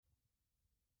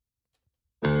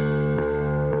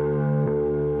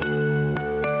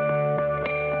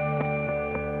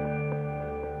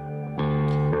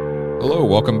Hello,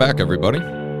 welcome back, everybody.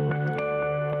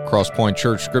 Crosspoint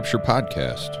Church Scripture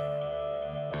Podcast.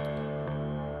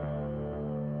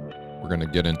 We're going to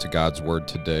get into God's Word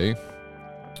today.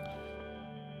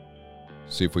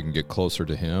 See if we can get closer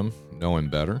to Him, know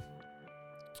Him better.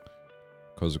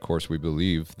 Because, of course, we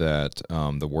believe that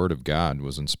the Word of God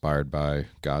was inspired by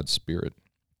God's Spirit.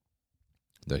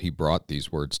 That He brought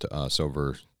these words to us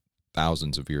over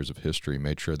thousands of years of history,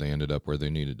 made sure they ended up where they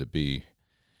needed to be.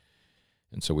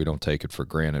 And so we don't take it for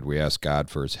granted. We ask God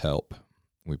for His help.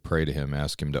 We pray to Him,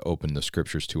 ask Him to open the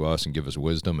Scriptures to us and give us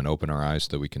wisdom and open our eyes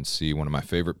so that we can see. One of my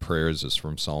favorite prayers is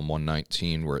from Psalm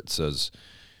 119, where it says,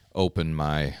 "Open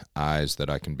my eyes that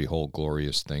I can behold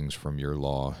glorious things from your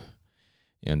law."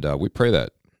 And we pray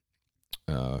that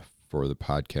for the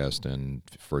podcast and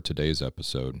for today's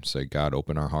episode. Say, God,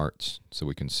 open our hearts so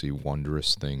we can see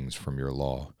wondrous things from your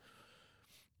law.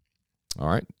 All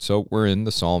right, so we're in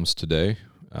the Psalms today.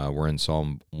 We're in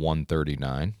Psalm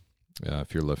 139.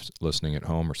 If you're listening at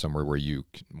home or somewhere where you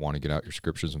want to get out your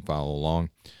scriptures and follow along,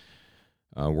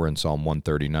 we're in Psalm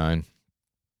 139.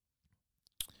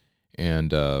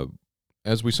 And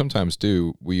as we sometimes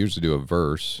do, we usually do a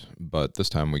verse, but this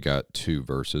time we got two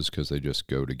verses because they just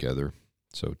go together.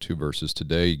 So 2 verses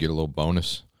today, you get a little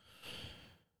bonus.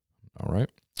 All right.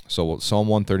 So Psalm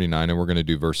 139, and we're going to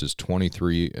do verses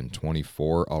 23 and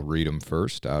 24. I'll read them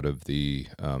first out of the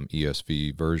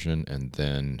ESV version, and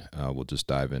then we'll just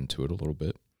dive into it a little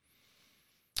bit.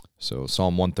 So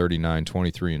Psalm 139,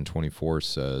 23 and 24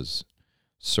 says,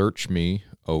 "Search me,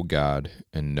 O God,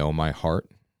 and know my heart.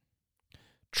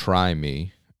 Try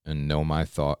me and know my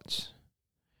thoughts,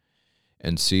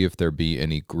 and see if there be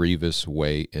any grievous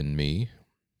way in me,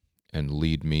 and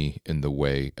lead me in the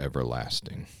way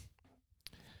everlasting."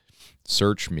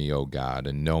 Search me, O God,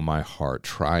 and know my heart.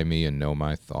 Try me and know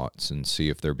my thoughts, and see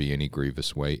if there be any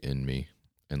grievous way in me,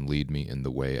 and lead me in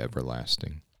the way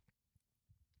everlasting.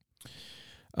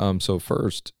 So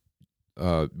first,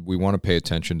 we want to pay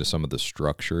attention to some of the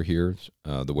structure here,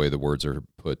 the way the words are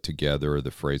put together,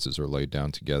 the phrases are laid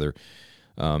down together.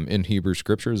 In Hebrew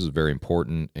Scriptures is very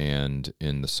important, and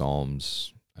in the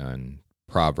Psalms and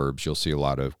Proverbs, you'll see a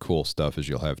lot of cool stuff as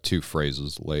you'll have two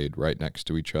phrases laid right next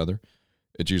to each other.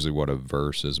 It's usually what a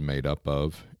verse is made up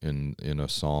of in a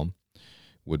psalm.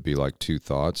 Would be like two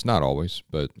thoughts, not always,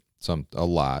 but a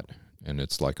lot. And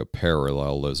it's like a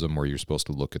parallelism where you're supposed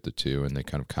to look at the two and they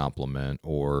kind of complement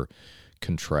or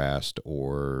contrast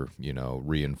or,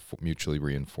 mutually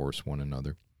reinforce one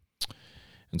another.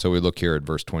 And so we look here at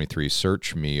verse 23,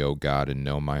 "Search me, O God, and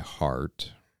know my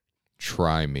heart.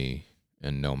 Try me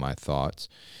and know my thoughts."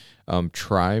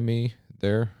 Try me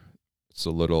there. It's a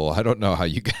little, I don't know how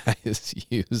you guys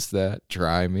use that,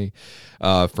 try me.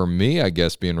 For me, I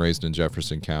guess being raised in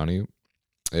Jefferson County,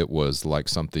 it was like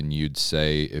something you'd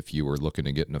say if you were looking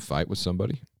to get in a fight with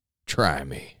somebody. Try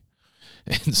me.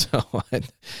 And so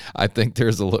I think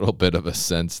there's a little bit of a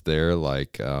sense there,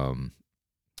 like,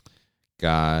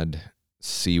 God,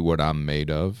 see what I'm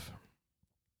made of.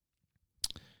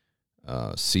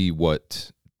 See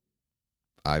what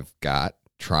I've got.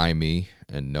 Try me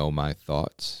and know my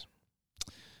thoughts.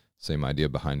 Same idea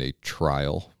behind a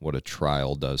trial, what a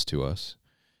trial does to us.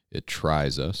 It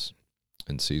tries us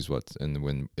and sees and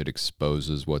when it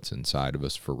exposes what's inside of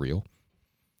us for real.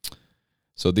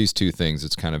 So these two things,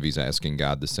 it's kind of he's asking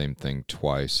God the same thing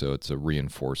twice. So it's a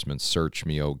reinforcement. Search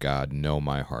me, O God, know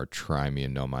my heart. Try me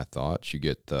and know my thoughts. You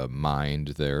get the mind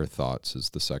there. Thoughts is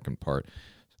the second part.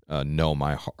 Know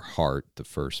my heart, the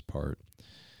first part.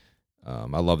 I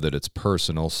love that it's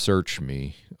personal. Search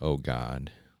me, O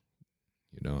God.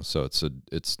 So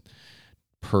it's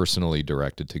personally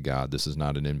directed to God. This is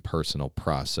not an impersonal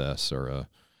process or a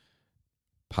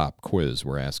pop quiz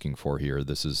we're asking for here.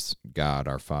 This is God,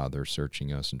 our Father,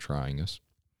 searching us and trying us.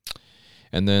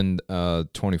 And then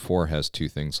 24 has two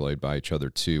things laid by each other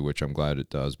too, which I'm glad it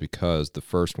does, because the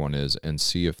first one is, "And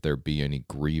see if there be any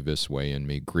grievous way in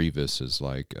me." Grievous is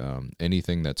like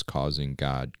anything that's causing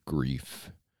God grief.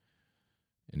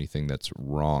 Anything that's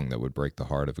wrong that would break the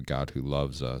heart of a God who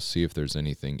loves us. See if there's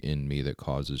anything in me that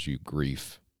causes you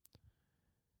grief.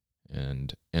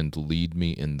 And lead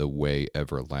me in the way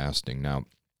everlasting. Now,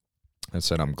 I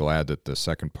said I'm glad that the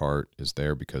second part is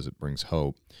there because it brings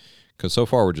hope. Because so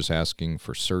far we're just asking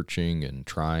for searching and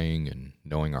trying and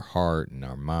knowing our heart and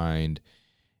our mind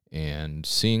and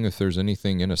seeing if there's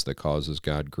anything in us that causes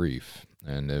God grief.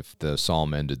 And if the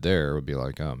psalm ended there, it would be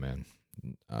like, oh man,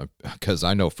 because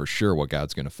I know for sure what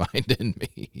God's going to find in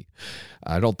me.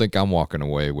 I don't think I'm walking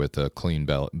away with a clean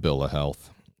bill of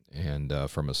health and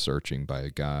from a searching by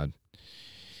God.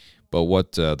 But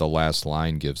what the last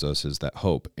line gives us is that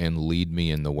hope, and lead me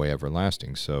in the way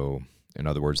everlasting. So In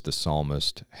other words, the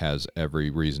psalmist has every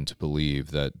reason to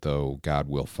believe that though God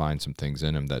will find some things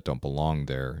in him that don't belong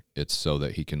there, it's so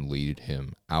that he can lead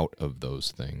him out of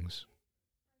those things.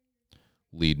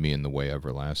 Lead me in the way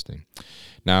everlasting.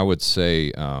 Now, I would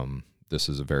say this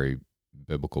is a very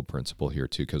biblical principle here,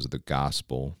 too, because of the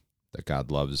gospel, that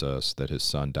God loves us, that his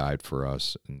son died for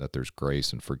us, and that there's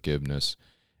grace and forgiveness.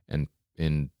 And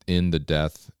in the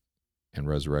death and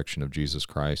resurrection of Jesus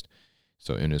Christ,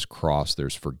 so in his cross,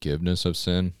 there's forgiveness of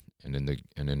sin, and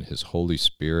in his Holy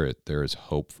Spirit, there is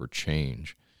hope for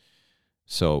change.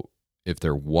 So if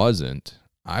there wasn't,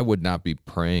 I would not be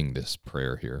praying this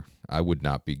prayer here. I would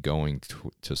not be going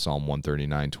to Psalm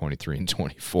 139, 23, and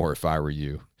 24 if I were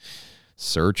you.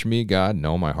 Search me, God,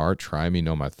 know my heart, try me,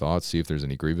 know my thoughts, see if there's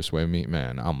any grievous way in me.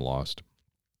 Man, I'm lost.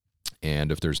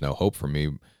 And if there's no hope for me,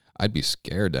 I'd be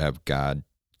scared to have God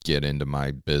get into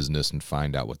my business and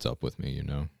find out what's up with me, you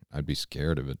know. I'd be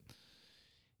scared of it.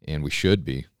 And we should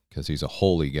be, because he's a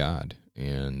holy God.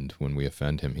 And when we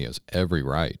offend him, he has every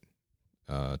right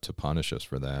to punish us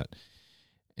for that.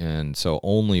 And so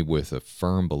only with a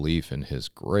firm belief in his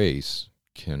grace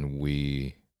can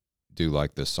we do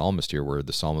like the psalmist here, where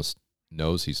the psalmist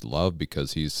knows he's loved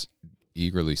because he's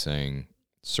eagerly saying,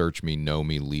 search me, know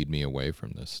me, lead me away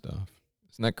from this stuff.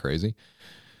 Isn't that crazy?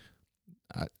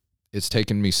 It's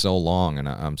taken me so long, and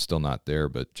I'm still not there,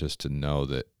 but just to know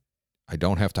that I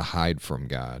don't have to hide from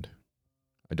God.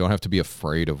 I don't have to be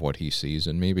afraid of what he sees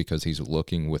in me because he's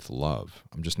looking with love.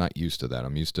 I'm just not used to that.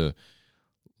 I'm used to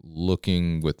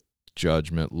looking with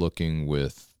judgment, looking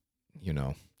with,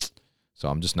 so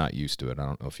I'm just not used to it. I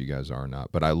don't know if you guys are or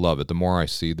not, but I love it. The more I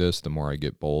see this, the more I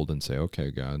get bold and say,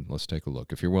 okay, God, let's take a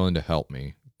look. If you're willing to help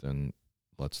me, then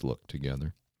let's look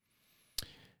together.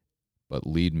 But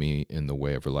lead me in the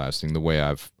way everlasting. The way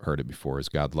I've heard it before is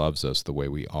God loves us the way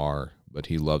we are, but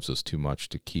he loves us too much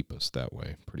to keep us that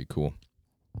way. Pretty cool.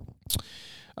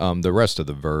 The rest of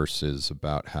the verse is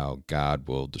about how God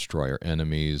will destroy our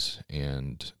enemies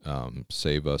and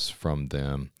save us from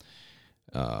them.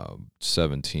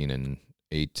 17 and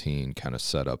 18 kind of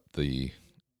set up the,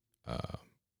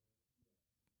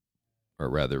 or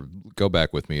rather, go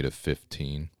back with me to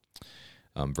 15.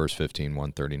 Verse 15,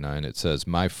 139, it says,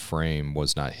 my frame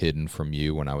was not hidden from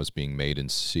you when I was being made in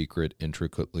secret,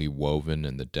 intricately woven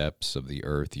in the depths of the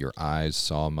earth. Your eyes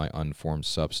saw my unformed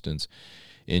substance.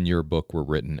 In your book were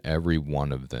written, every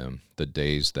one of them, the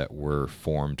days that were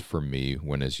formed for me,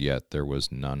 when as yet there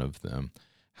was none of them.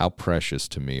 How precious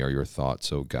to me are your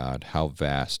thoughts, O God! How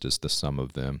vast is the sum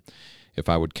of them! If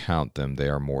I would count them, they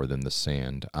are more than the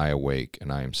sand. I awake,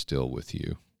 and I am still with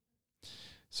you.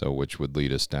 So which would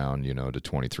lead us down, to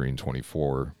 23 and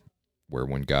 24, where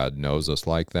when God knows us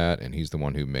like that, and he's the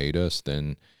one who made us,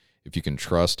 then if you can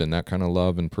trust in that kind of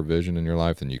love and provision in your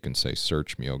life, then you can say,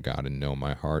 search me, O God, and know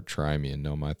my heart. Try me and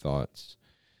know my thoughts.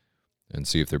 And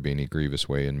see if there be any grievous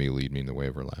way in me. Lead me in the way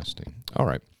everlasting. All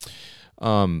right.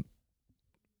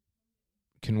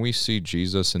 Can we see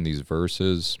Jesus in these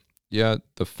verses? Yeah,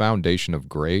 the foundation of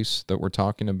grace that we're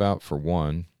talking about, for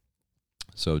one.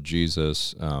 So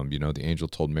Jesus, the angel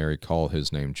told Mary, call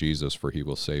his name Jesus, for he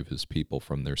will save his people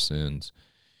from their sins.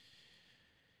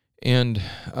 And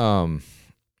I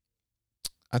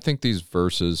think these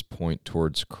verses point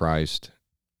towards Christ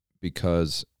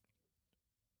because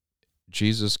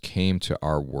Jesus came to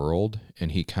our world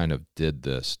and he kind of did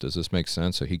this. Does this make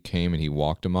sense? So he came and he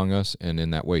walked among us, and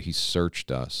in that way he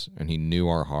searched us and he knew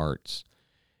our hearts,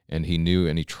 and he knew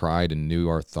and he tried and knew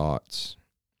our thoughts.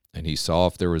 And he saw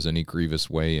if there was any grievous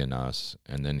way in us,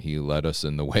 and then he led us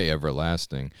in the way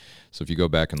everlasting. So if you go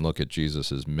back and look at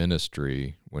Jesus'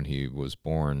 ministry when he was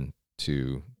born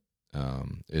to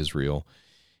Israel,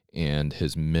 and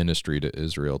his ministry to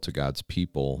Israel, to God's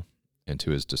people, and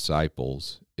to his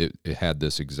disciples, it had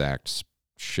this exact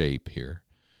shape here,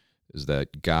 is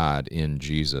that God in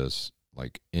Jesus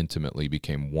intimately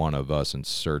became one of us and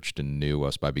searched and knew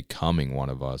us by becoming one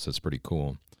of us. That's pretty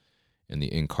cool. In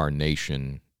the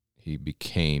incarnation, he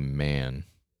became man.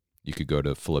 You could go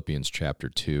to Philippians chapter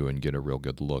 2 and get a real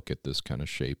good look at this kind of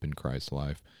shape in Christ's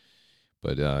life.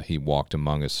 But he walked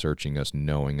among us, searching us,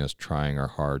 knowing us, trying our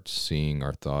hearts, seeing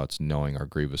our thoughts, knowing our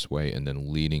grievous way, and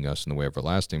then leading us in the way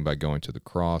everlasting by going to the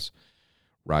cross,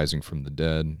 rising from the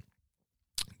dead,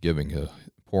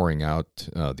 pouring out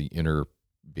the inner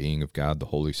being of God, the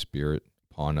Holy Spirit,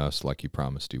 upon us like he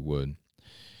promised he would.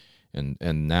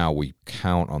 And now we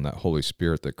count on that Holy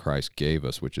Spirit that Christ gave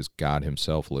us, which is God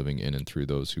himself living in and through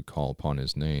those who call upon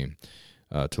his name,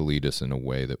 to lead us in a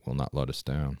way that will not let us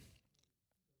down.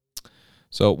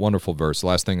 So, wonderful verse.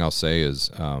 Last thing I'll say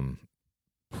is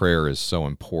prayer is so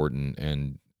important,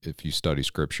 and if you study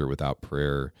Scripture without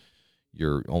prayer,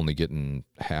 you're only getting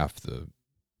half the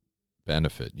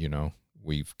benefit,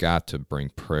 We've got to bring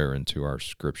prayer into our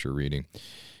scripture reading.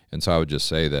 And so I would just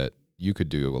say that you could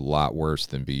do a lot worse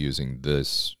than be using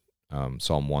this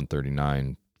Psalm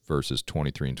 139, verses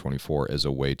 23 and 24 as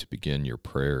a way to begin your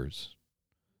prayers.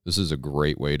 This is a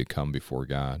great way to come before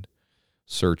God.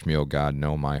 Search me, O God,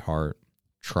 know my heart.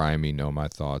 Try me, know my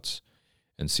thoughts,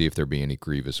 and see if there be any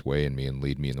grievous way in me, and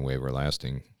lead me in the way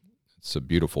everlasting. It's a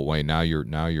beautiful way. Now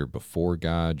you're before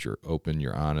God. You're open.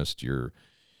 You're honest.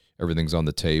 Everything's on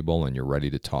the table, and you're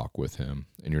ready to talk with him.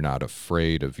 And you're not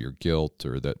afraid of your guilt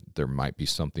or that there might be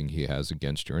something he has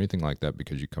against you or anything like that,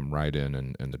 because you come right in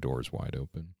and the door is wide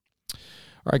open.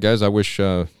 All right, guys, I wish,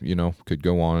 could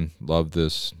go on. Love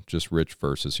this, just rich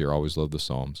verses here. Always love the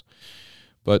Psalms.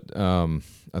 But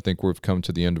I think we've come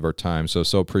to the end of our time.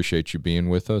 So appreciate you being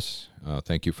with us.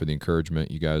 Thank you for the encouragement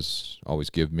you guys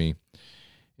always give me.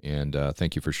 And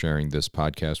thank you for sharing this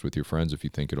podcast with your friends if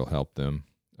you think it'll help them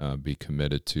be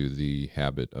committed to the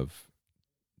habit of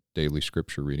daily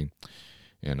scripture reading.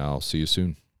 And I'll see you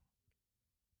soon.